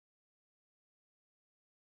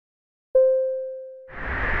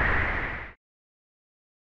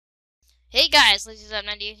Hey guys, Lazy Up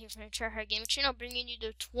 98 here from the Tryhard Gaming Channel, bringing you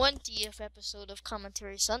the 20th episode of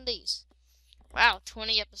Commentary Sundays. Wow,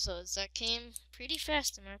 20 episodes. That came pretty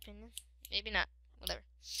fast in my opinion. Maybe not. Whatever.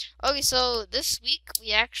 Okay, so this week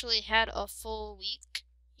we actually had a full week.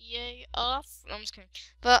 Yay, off. No, I'm just kidding.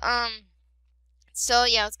 But, so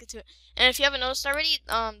yeah, let's get to it. And if you haven't noticed already,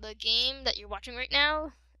 the game that you're watching right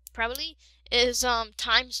now, probably, is,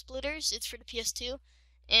 TimeSplitters. It's for the PS2.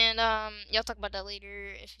 And, yeah, I'll talk about that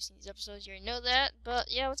later. If you've seen these episodes, you already know that. But,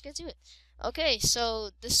 yeah, let's get to it. Okay,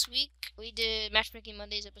 so this week we did Matchmaking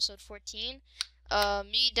Mondays, episode 14.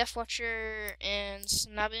 Me, Deathwatcher, and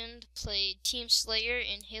Snobbin played Team Slayer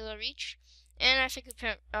in Halo Reach. And I think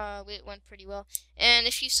it went pretty well. And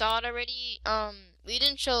if you saw it already, we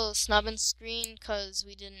didn't show Snobbin's screen because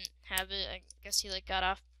we didn't have it. I guess he, got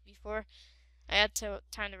off before. I had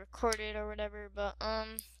time to record it or whatever. But,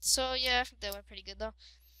 so yeah, I think that went pretty good though.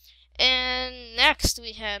 And next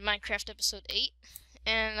we had Minecraft episode 8.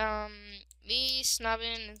 And, me,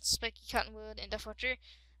 Snobbin, and Spiky Cottonwood, and Deathwatcher,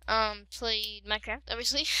 played Minecraft,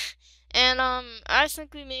 obviously. And, I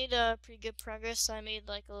think we made, pretty good progress. I made,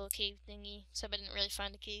 a little cave thingy, except I didn't really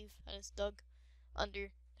find a cave. I just dug under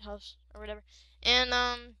the house, or whatever. And,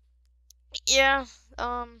 yeah,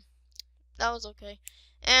 that was okay.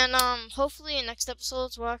 And, hopefully in next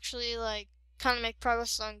episodes we'll actually, kind of make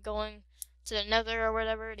progress on going to the nether or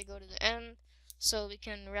whatever to go to the end, so we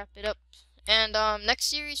can wrap it up. And, next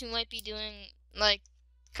series we might be doing,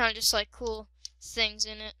 kind of just, cool things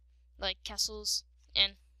in it, like castles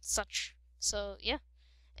and such. So, yeah.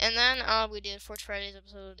 And then, we did Forge Fridays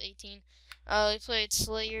episode 18. We played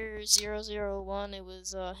Slayer 001. It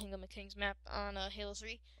was, Hingham King's map on, Halo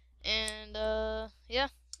 3. And, yeah.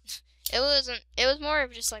 It was more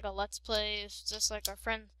of just, a let's play. It's just, our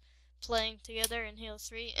friends playing together in Halo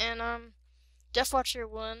 3. And, Deathwatcher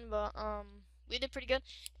won, but, we did pretty good.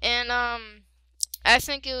 And, I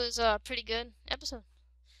think it was a pretty good episode.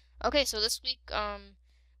 Okay, so this week,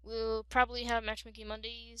 we'll probably have Matchmaking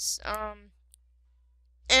Mondays,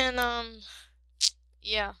 and,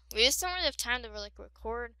 yeah, we just don't really have time to,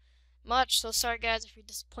 record much, so sorry guys if you're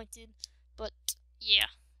disappointed, but, yeah,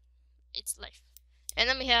 it's life. And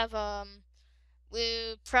then we have,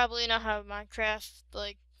 we'll probably not have Minecraft,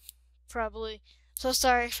 probably, so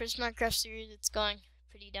sorry for this Minecraft series, it's going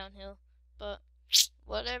pretty downhill, but,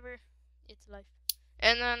 whatever, it's life.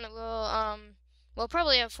 And then we'll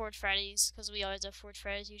probably have Forge Fridays, because we always have Forge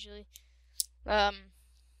Fridays usually.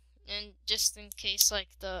 And just in case,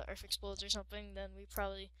 the Earth explodes or something, then we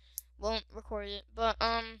probably won't record it. But,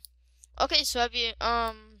 okay, so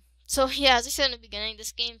so yeah, as I said in the beginning,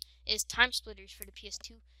 this game is TimeSplitters for the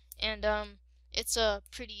PS2. And, it's a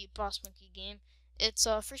pretty boss monkey game. It's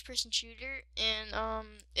a first-person shooter, and,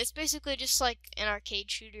 it's basically just like an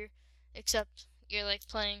arcade shooter, except you're,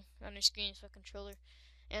 playing on your screen with a controller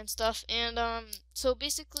and stuff. And, so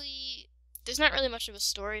basically, there's not really much of a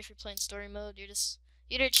story if you're playing story mode. You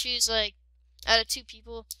either choose, out of two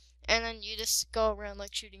people, and then you just go around,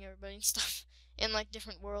 shooting everybody and stuff in,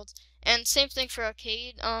 different worlds. And same thing for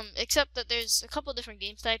arcade, except that there's a couple different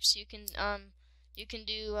game types. You can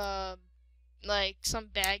do, some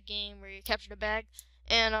bag game where you capture the bag.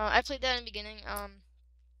 And, I played that in the beginning,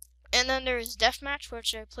 and then there's Deathmatch,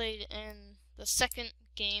 which I played in the second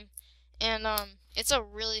game, and it's a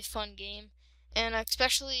really fun game, and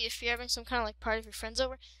especially if you're having some kind of party with your friends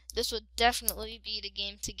over, this would definitely be the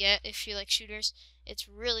game to get if you like shooters. It's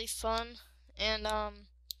really fun, and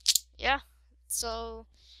yeah. So,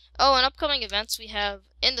 oh, and upcoming events we have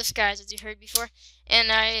In the Skies, as you heard before,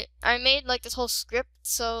 and I made this whole script,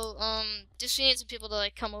 so just we need some people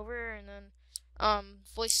to come over and then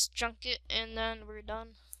voice chunk it, and then we're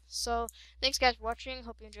done. So, thanks guys for watching.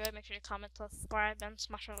 Hope you enjoyed. Make sure to comment, subscribe, and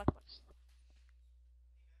smash that like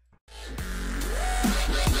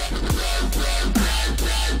button.